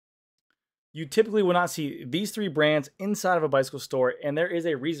You typically will not see these three brands inside of a bicycle store, and there is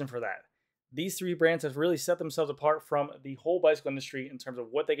a reason for that. These three brands have really set themselves apart from the whole bicycle industry in terms of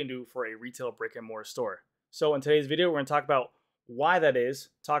what they can do for a retail brick and mortar store. So in today's video, we're going to talk about why that is,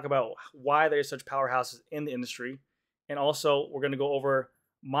 talk about why there's such powerhouses in the industry, and also we're going to go over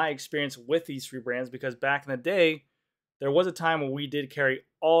my experience with these three brands, because back in the day, there was a time when we did carry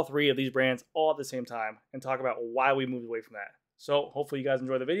all three of these brands all at the same time, and talk about why we moved away from that. So hopefully you guys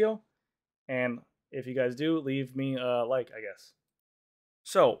enjoy the video, and if you guys do, leave me a like, I guess.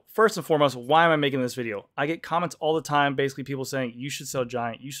 So first and foremost, why am I making this video? I get comments all the time, basically people saying you should sell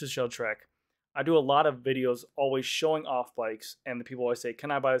Giant, you should sell Trek. I do a lot of videos always showing off bikes, and the people always say,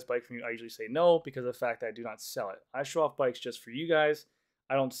 can I buy this bike from you? I usually say no, because of the fact that I do not sell it. I show off bikes just for you guys.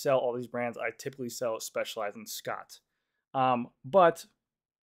 I don't sell all these brands. I typically sell Specialized and Scott. But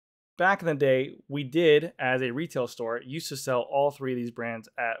back in the day, we did, as a retail store, used to sell all three of these brands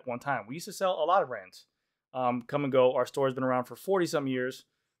at one time. We used to sell a lot of brands. Come and go. Our store has been around for 40-some years.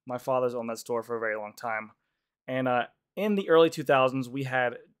 My father's owned that store for a very long time. And in the early 2000s, we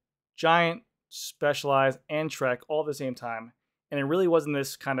had Giant, Specialized, and Trek all at the same time. And it really wasn't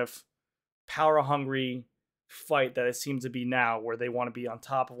this kind of power-hungry fight that it seems to be now, where they want to be on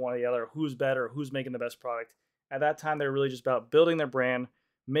top of one or the other, who's better, who's making the best product. At that time, they were really just about building their brand,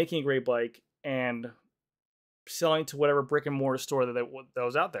 making a great bike, and selling to whatever brick and mortar store that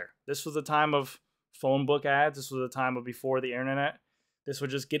was out there. This was the time of phone book ads. This was the time of before the internet. This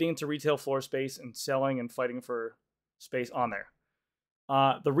was just getting into retail floor space and selling and fighting for space on there.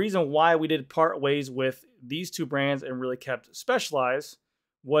 The reason why we did part ways with these two brands and really kept Specialized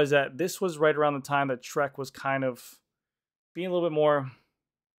was that this was right around the time that Trek was kind of being a little bit more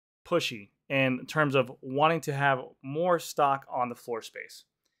pushy in terms of wanting to have more stock on the floor space.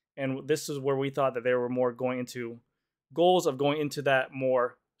 And this is where we thought that they were more going into goals of going into that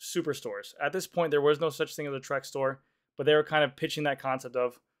more superstores. At this point, there was no such thing as a Trek store, but they were kind of pitching that concept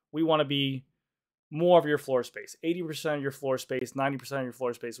of, we want to be more of your floor space, 80% of your floor space, 90% of your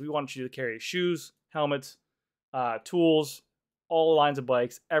floor space. We want you to carry shoes, helmets, tools, all lines of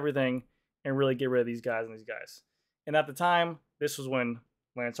bikes, everything, and really get rid of these guys and these guys. And at the time, this was when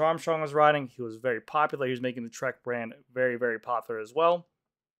Lance Armstrong was riding. He was very popular. He was making the Trek brand very, very popular as well.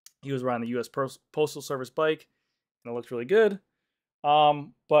 He was riding the U.S. Postal Service bike, and it looked really good.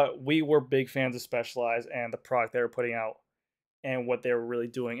 But we were big fans of Specialized and the product they were putting out and what they were really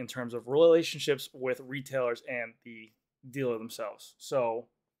doing in terms of relationships with retailers and the dealer themselves. So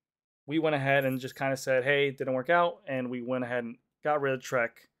we went ahead and just kind of said, hey, it didn't work out, and we went ahead and got rid of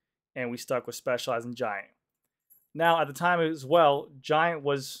Trek, and we stuck with Specialized and Giant. Now, at the time as well, Giant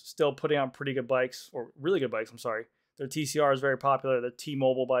was still putting out pretty good bikes, or really good bikes, I'm sorry. Their TCR is very popular, the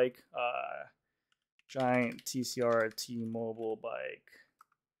T-Mobile bike. Giant TCR T-Mobile bike.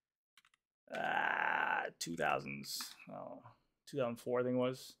 2000s. Oh, 2004, I think it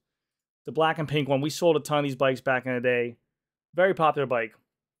was. The black and pink one. We sold a ton of these bikes back in the day. Very popular bike.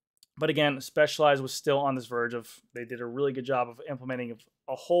 But again, Specialized was still on this verge of, they did a really good job of implementing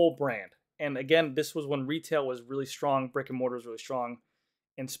a whole brand. And again, this was when retail was really strong, brick and mortar was really strong,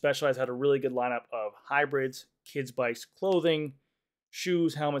 and Specialized had a really good lineup of hybrids, kids' bikes, clothing,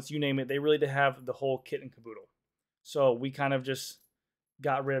 shoes, helmets, you name it. They really did have the whole kit and caboodle. So we kind of just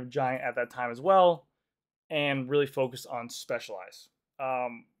got rid of Giant at that time as well and really focused on Specialized.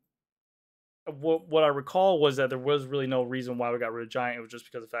 What I recall was that there was really no reason why we got rid of Giant. It was just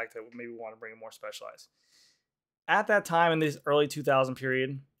because of the fact that maybe we want to bring in more Specialized. At that time, in this early 2000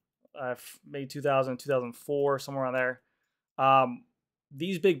 period, maybe 2000, 2004, somewhere around there,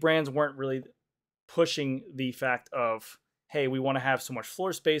 these big brands weren't really pushing the fact of, hey, we want to have so much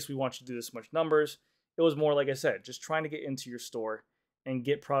floor space, we want you to do this much numbers. It was more, like I said, just trying to get into your store and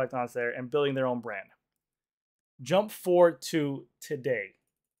get product onto there and building their own brand. Jump forward to today.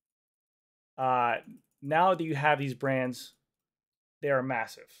 Now that you have these brands, they are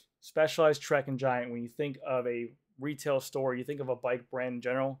massive. Specialized, Trek, and Giant. When you think of a retail store, you think of a bike brand in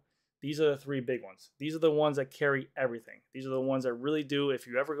general, these are the three big ones. These are the ones that carry everything. These are the ones that really do. If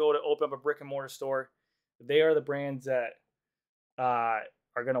you ever go to open up a brick and mortar store, they are the brands that are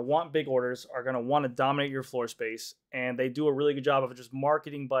going to want big orders, are going to want to dominate your floor space, and they do a really good job of just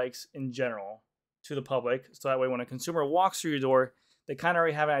marketing bikes in general to the public. So that way when a consumer walks through your door, they kind of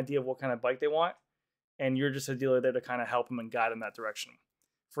already have an idea of what kind of bike they want, and you're just a dealer there to kind of help them and guide them that direction.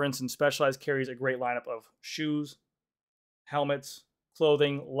 For instance, Specialized carries a great lineup of shoes, helmets,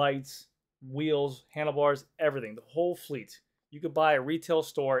 clothing, lights, wheels, handlebars, everything, the whole fleet. You could buy a retail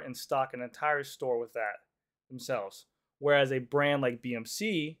store and stock an entire store with that themselves. Whereas a brand like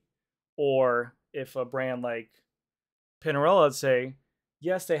BMC, or if a brand like Pinarello, let's say,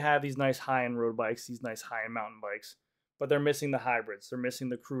 Yes, they have these nice high-end road bikes, these nice high-end mountain bikes, but they're missing the hybrids, they're missing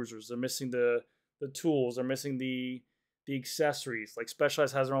the cruisers, they're missing the tools, they're missing the accessories. Like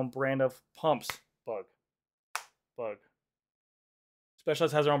Specialized has their own brand of pumps. Bug, bug.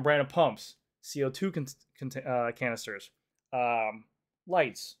 Specialized has their own brand of pumps, CO2 canisters,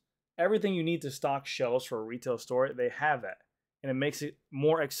 lights, everything you need to stock shelves for a retail store. They have that, and it makes it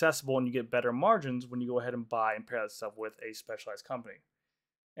more accessible, and you get better margins when you go ahead and buy and pair that stuff with a Specialized company.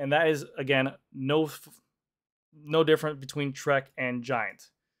 And that is, again, no different between Trek and Giant.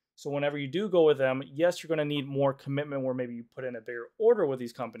 So whenever you do go with them, yes, you're going to need more commitment where maybe you put in a bigger order with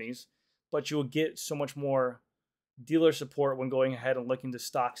these companies, but you'll get so much more dealer support when going ahead and looking to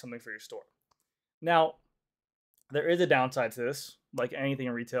stock something for your store. Now, there is a downside to this, like anything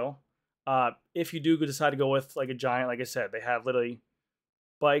in retail. If you do decide to go with like a Giant, like I said, they have literally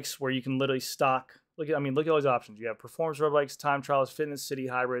bikes where you can literally stock. Look at all these options. You have performance road bikes, time trials, fitness, city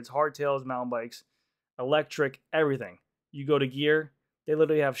hybrids, hardtails, mountain bikes, electric, everything. You go to gear, they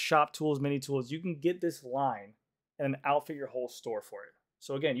literally have shop tools, mini tools. You can get this line and outfit your whole store for it.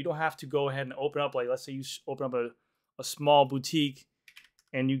 So again, you don't have to go ahead and open up, like let's say you open up a small boutique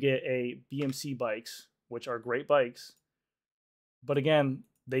and you get a BMC bikes, which are great bikes. But again,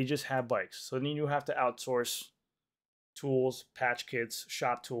 they just have bikes. So then you have to outsource tools, patch kits,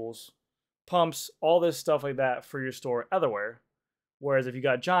 shop tools, pumps, all this stuff like that for your store elsewhere. Whereas if you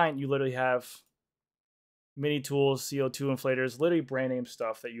got Giant, you literally have mini tools, CO2 inflators, literally brand name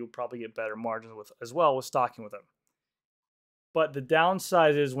stuff that you'll probably get better margins with as well with stocking with them. But the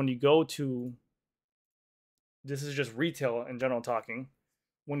downside is when you go to, this is just retail in general talking,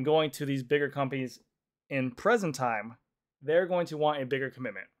 when going to these bigger companies in present time, they're going to want a bigger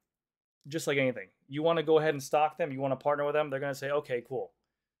commitment. Just like anything. You want to go ahead and stock them, you want to partner with them, they're going to say, okay, cool.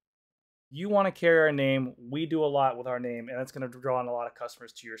 You want to carry our name, we do a lot with our name, and that's going to draw in a lot of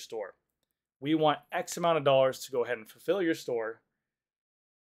customers to your store. We want X amount of dollars to go ahead and fulfill your store,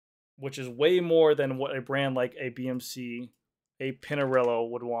 which is way more than what a brand like a BMC, a Pinarello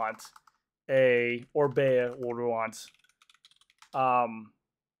would want, a Orbea would want.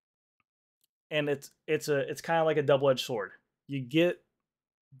 And it's kind of like a double-edged sword. You get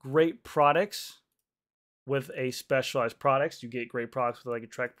great products with a Specialized products. You get great products with like a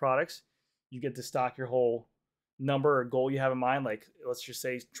Trek products. You get to stock your whole number or goal you have in mind. Like let's just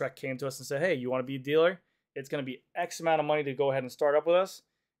say Trek came to us and said, hey, you want to be a dealer? It's going to be X amount of money to go ahead and start up with us,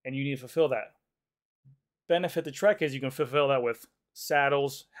 and you need to fulfill that. Benefit to Trek is you can fulfill that with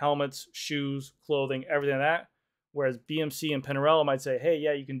saddles, helmets, shoes, clothing, everything like that. Whereas BMC and Pinarello might say, hey,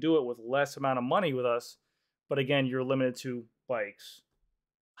 yeah, you can do it with less amount of money with us, but again, you're limited to bikes,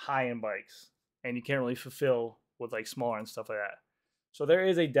 high-end bikes, and you can't really fulfill with like smaller and stuff like that. So there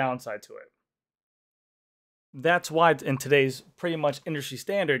is a downside to it. That's why in today's pretty much industry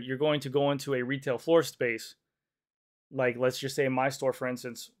standard, you're going to go into a retail floor space. Like let's just say in my store, for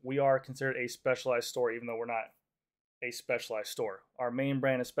instance, we are considered a Specialized store, even though we're not a Specialized store. Our main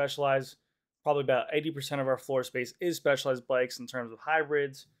brand is Specialized. Probably about 80% of our floor space is Specialized bikes in terms of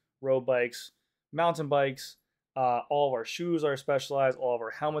hybrids, road bikes, mountain bikes. All of our shoes are Specialized. All of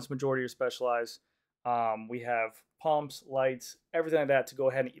our helmets, majority are Specialized. We have pumps, lights, everything like that to go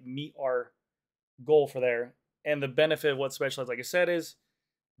ahead and meet our goal for there. And the benefit of what Specialized, like I said, is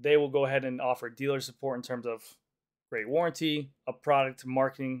they will go ahead and offer dealer support in terms of great warranty, a product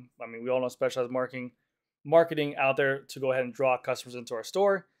marketing. I mean, we all know Specialized marketing out there to go ahead and draw customers into our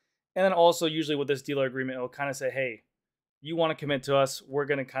store. And then also usually with this dealer agreement, it will kind of say, hey, you want to commit to us, we're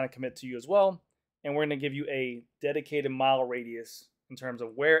going to kind of commit to you as well. And we're going to give you a dedicated mile radius in terms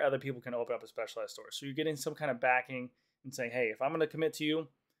of where other people can open up a Specialized store. So you're getting some kind of backing and saying, hey, if I'm going to commit to you,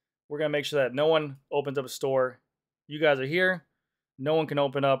 we're going to make sure that no one opens up a store. You guys are here. No one can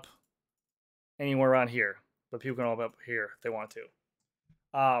open up anywhere around here, but people can open up here if they want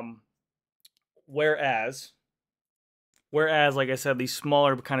to. Whereas, like I said, these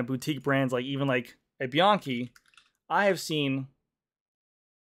smaller kind of boutique brands, like even like a Bianchi, I have seen,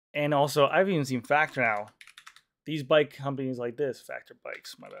 and also I've even seen Factor now. These bike companies like this, Factor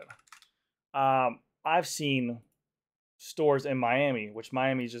Bikes, my bad. I've seen stores in Miami, which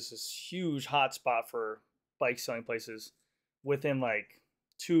Miami is just this huge hot spot for bike selling places within like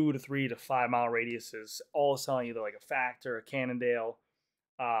 2 to 3 to 5 mile radiuses, all selling either like a Factor, a Cannondale,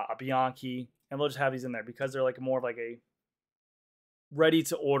 a Bianchi, and they'll just have these in there because they're like more of like a ready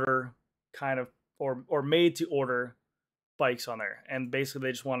to order kind of or made to order bikes on there, and basically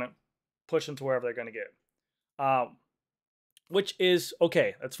they just want to push them to wherever they're going to get, which is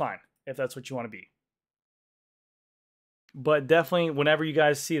okay. That's fine if that's what you want to be. But definitely, whenever you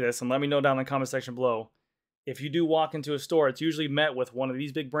guys see this, and let me know down in the comment section below, if you do walk into a store, it's usually met with one of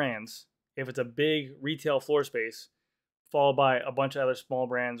these big brands. If it's a big retail floor space, followed by a bunch of other small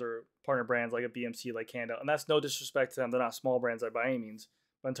brands or partner brands like a BMC, like Candle. And that's no disrespect to them. They're not small brands by any means,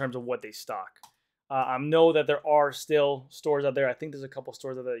 but in terms of what they stock. I know that there are still stores out there. I think there's a couple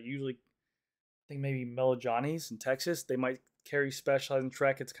stores out there that usually, I think maybe Mellow Johnny's in Texas. They might carry Specialized and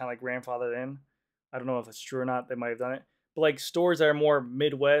Trek. It's kind of like grandfathered in. I don't know if it's true or not. They might have done it. But like stores that are more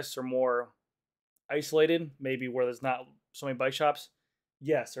Midwest or more isolated, maybe where there's not so many bike shops,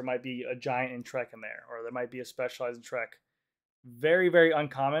 yes, there might be a Giant and Trek in there, or there might be a Specialized and Trek. Very, very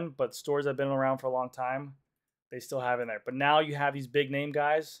uncommon, but stores that have been around for a long time, they still have in there. But now you have these big name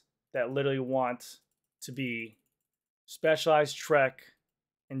guys that literally want to be Specialized, Trek,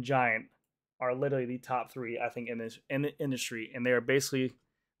 and Giant are literally the top three, I think, in the industry. And they are basically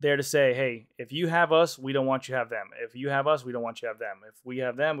there to say, hey, if you have us, we don't want you to have them. If you have us, we don't want you to have them. If we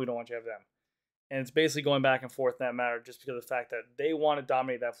have them, we don't want you to have them. And it's basically going back and forth in that matter just because of the fact that they want to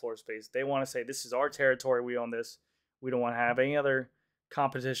dominate that floor space. They want to say, this is our territory. We own this. We don't want to have any other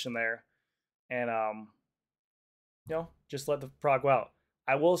competition there. And, just let the product go out.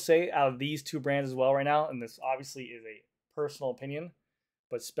 I will say out of these two brands as well right now, and this obviously is a personal opinion,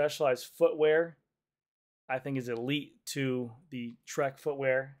 but Specialized footwear, I think, is elite to the Trek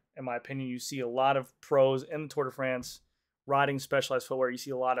footwear. In my opinion, you see a lot of pros in the Tour de France riding Specialized footwear. You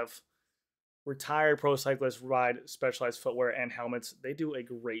see a lot of retired pro cyclists ride Specialized footwear and helmets. They do a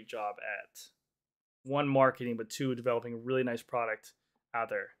great job at, one, marketing, but two, developing a really nice product out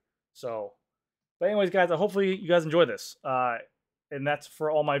there. So, but anyways, guys, hopefully you guys enjoy this. And that's for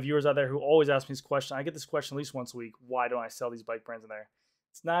all my viewers out there who always ask me this question. I get this question at least once a week. Why don't I sell these bike brands in there?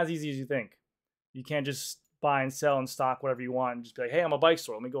 It's not as easy as you think. You can't just buy and sell and stock whatever you want and just be like, hey, I'm a bike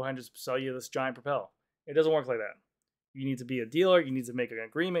store. Let me go ahead and just sell you this Giant Propel. It doesn't work like that. You need to be a dealer. You need to make an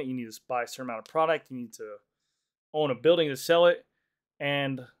agreement. You need to buy a certain amount of product. You need to own a building to sell it.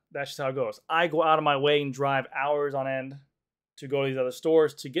 And that's just how it goes. I go out of my way and drive hours on end to go to these other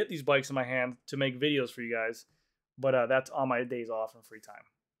stores to get these bikes in my hand to make videos for you guys. But that's on my days off and free time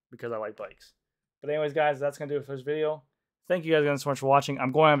because I like bikes. But anyways, guys, that's going to do it for this video. Thank you guys again so much for watching.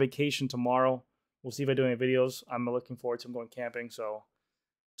 I'm going on vacation tomorrow. We'll see if I do any videos. I'm looking forward to going camping. So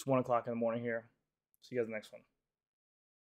it's 1 o'clock in the morning here. See you guys in the next one.